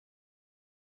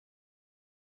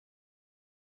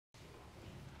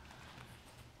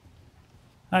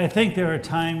I think there are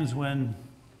times when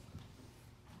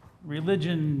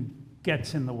religion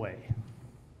gets in the way.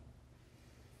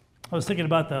 I was thinking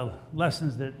about the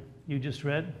lessons that you just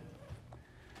read.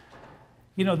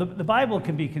 You know, the Bible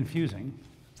can be confusing,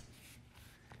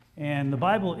 and the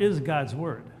Bible is God's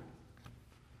Word,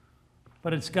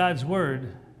 but it's God's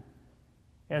Word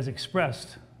as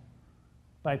expressed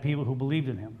by people who believed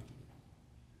in Him.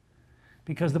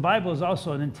 Because the Bible is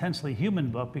also an intensely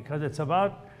human book, because it's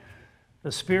about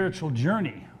the spiritual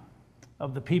journey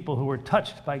of the people who were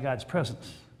touched by God's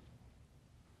presence.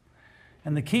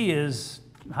 And the key is,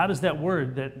 how does that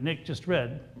word that Nick just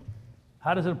read,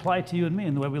 how does it apply to you and me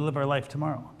in the way we live our life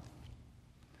tomorrow?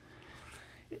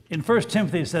 In 1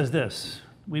 Timothy it says this: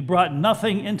 we brought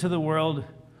nothing into the world,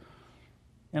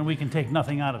 and we can take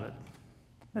nothing out of it.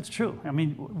 That's true. I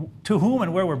mean, to whom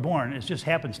and where we're born is just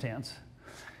happenstance.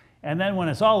 And then when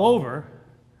it's all over,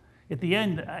 at the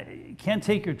end, you can't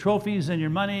take your trophies and your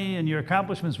money and your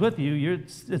accomplishments with you.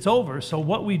 It's over. So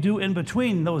what we do in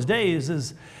between those days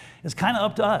is kind of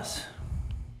up to us.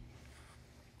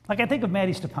 Like, I think of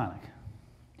Matty Stepanek.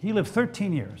 He lived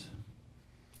 13 years.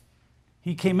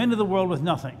 He came into the world with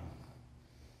nothing,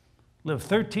 lived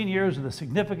 13 years with a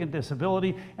significant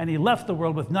disability, and he left the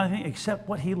world with nothing except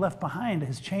what he left behind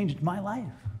has changed my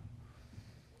life.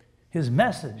 His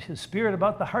message, his spirit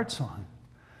about the heart song.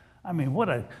 I mean, what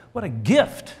a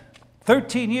gift.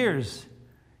 13 years,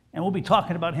 and we'll be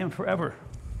talking about him forever.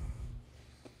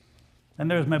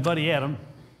 And there's my buddy Adam.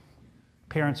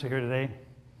 Parents are here today.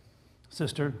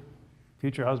 Sister,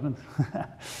 future husband.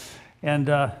 And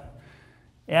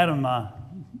Adam,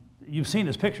 you've seen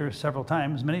his picture several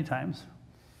times, many times.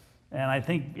 And I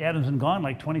think Adam's been gone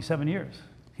like 27 years.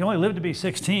 He only lived to be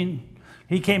 16.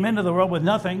 He came into the world with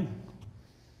nothing.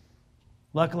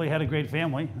 Luckily, had a great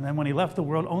family. And then when he left the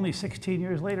world, only 16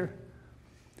 years later.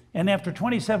 And after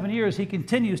 27 years, he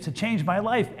continues to change my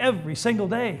life every single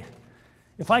day.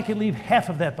 If I could leave half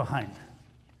of that behind.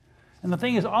 And the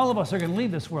thing is, all of us are going to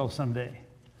leave this world someday.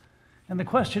 And the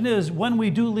question is, when we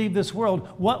do leave this world,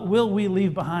 what will we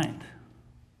leave behind?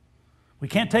 We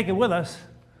can't take it with us.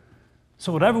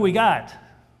 So whatever we got,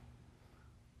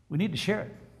 we need to share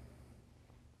it.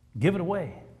 Give it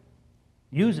away.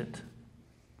 Use it.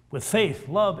 With faith,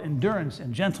 love, endurance,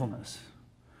 and gentleness.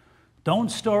 Don't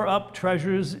store up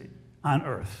treasures on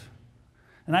earth.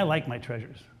 And I like my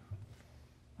treasures.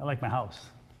 I like my house.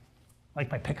 I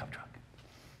like my pickup truck.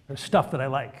 There's stuff that I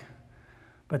like.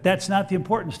 But that's not the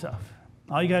important stuff.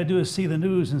 All you got to do is see the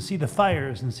news and see the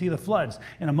fires and see the floods.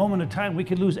 In a moment of time, we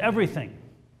could lose everything.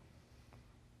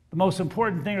 The most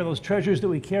important thing are those treasures that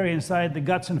we carry inside the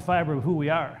guts and fiber of who we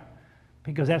are,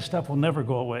 because that stuff will never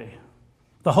go away.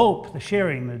 The hope, the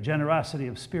sharing, the generosity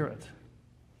of spirit.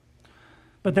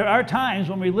 But there are times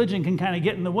when religion can kind of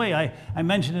get in the way. I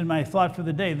mentioned in my thought for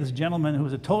the day this gentleman who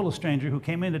was a total stranger who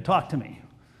came in to talk to me.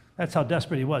 That's how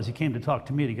desperate he was. He came to talk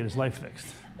to me to get his life fixed.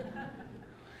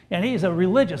 And he's a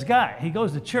religious guy. He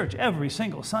goes to church every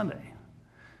single Sunday.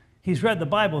 He's read the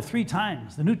Bible 3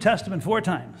 times, the New Testament 4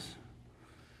 times.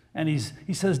 And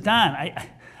he says, Don,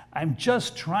 I'm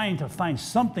just trying to find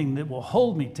something that will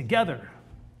hold me together.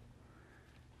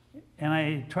 And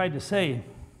I tried to say,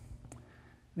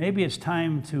 maybe it's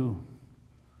time to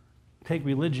take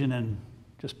religion and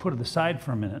just put it aside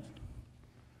for a minute.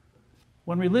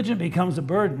 When religion becomes a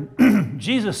burden,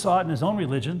 Jesus saw it in his own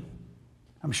religion.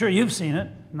 I'm sure you've seen it,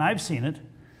 and I've seen it.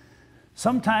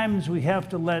 Sometimes we have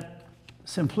to let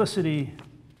simplicity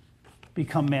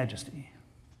become majesty.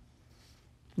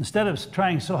 Instead of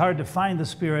trying so hard to find the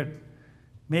Spirit,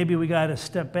 maybe we got to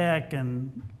step back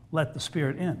and let the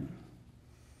Spirit in.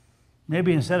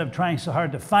 Maybe instead of trying so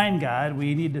hard to find God,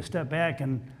 we need to step back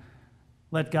and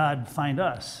let God find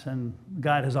us, and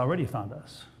God has already found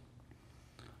us.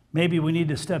 Maybe we need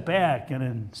to step back and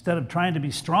instead of trying to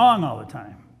be strong all the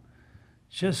time,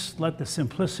 just let the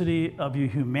simplicity of your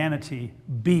humanity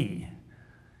be,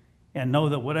 and know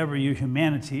that whatever your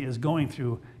humanity is going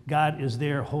through, God is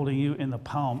there holding you in the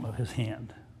palm of his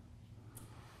hand.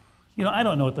 You know, I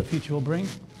don't know what the future will bring.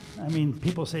 I mean,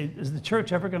 people say, is the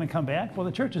church ever going to come back? Well,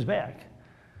 the church is back.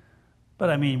 But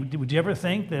I mean, would you ever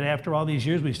think that after all these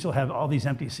years we still have all these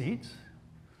empty seats?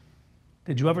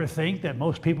 Did you ever think that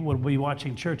most people would be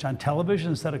watching church on television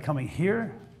instead of coming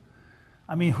here?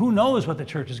 I mean, who knows what the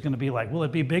church is going to be like? Will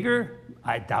it be bigger?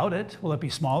 I doubt it. Will it be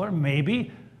smaller?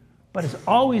 Maybe. But it's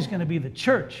always going to be the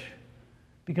church,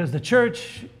 because the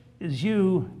church is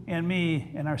you and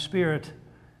me and our spirit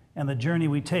and the journey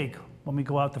we take when we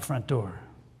go out the front door.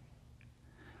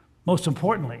 Most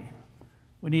importantly,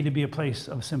 we need to be a place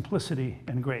of simplicity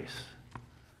and grace.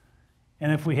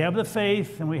 And if we have the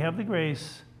faith and we have the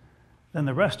grace, then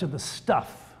the rest of the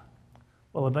stuff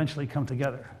will eventually come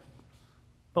together.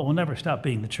 But we'll never stop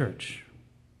being the church.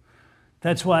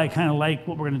 That's why I kind of like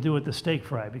what we're going to do with the steak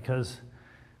fry, because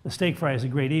the steak fry is a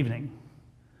great evening.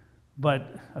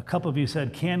 But a couple of you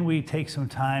said, can we take some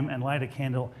time and light a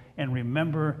candle and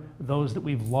remember those that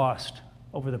we've lost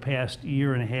over the past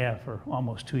year and a half or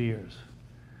almost 2 years?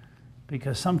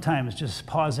 Because sometimes just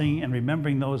pausing and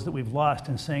remembering those that we've lost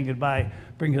and saying goodbye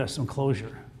brings us some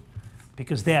closure.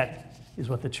 Because that is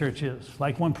what the church is.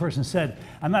 Like one person said,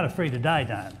 I'm not afraid to die,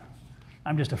 Don.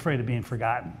 I'm just afraid of being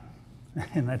forgotten.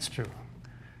 And that's true.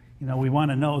 You know, we want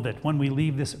to know that when we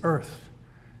leave this earth,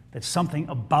 that something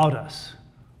about us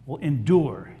will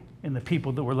endure in the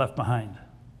people that were left behind.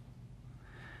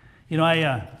 You know,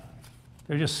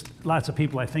 there are just lots of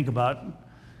people I think about.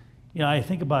 You know,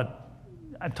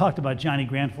 I've talked about Johnny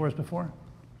Grandforce before.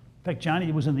 In fact,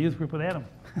 Johnny was in the youth group with Adam.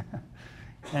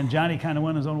 And Johnny kind of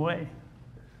went his own way.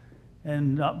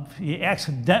 And he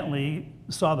accidentally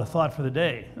saw the thought for the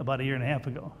day about 1.5 years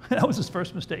ago. That was his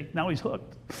first mistake. Now he's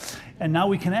hooked. And now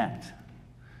we connect.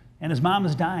 And his mom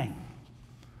is dying.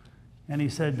 And he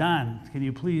said, Don, can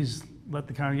you please let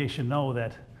the congregation know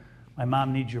that my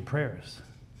mom needs your prayers?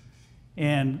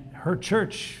 And her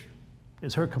church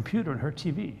is her computer and her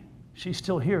TV. She's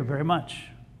still here very much.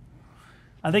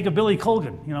 I think of Billy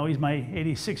Colgan. You know, he's my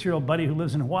 86-year-old buddy who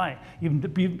lives in Hawaii.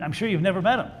 I'm sure you've never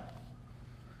met him.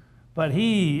 But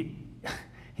he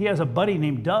has a buddy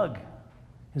named Doug,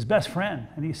 his best friend.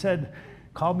 And he said,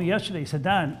 called me yesterday. He said,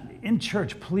 Don, in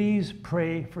church, please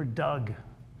pray for Doug,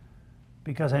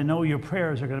 because I know your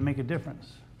prayers are going to make a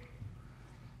difference.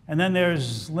 And then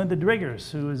there's Linda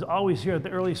Driggers, who is always here at the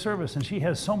early service, and she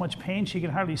has so much pain she can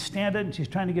hardly stand it, and she's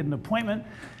trying to get an appointment.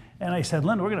 And I said,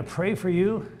 Linda, we're going to pray for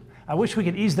you. I wish we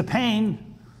could ease the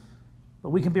pain, but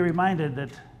we can be reminded that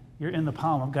you're in the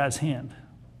palm of God's hand.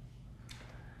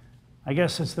 I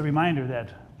guess it's the reminder that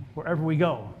wherever we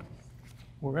go,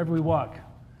 wherever we walk,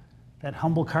 that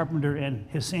humble carpenter and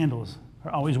his sandals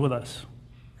are always with us.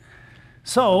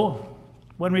 So,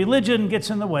 when religion gets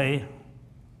in the way,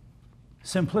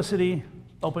 simplicity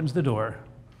opens the door,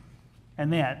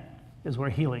 and that is where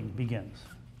healing begins.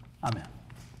 Amen.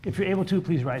 If you're able to,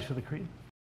 please rise for the creed.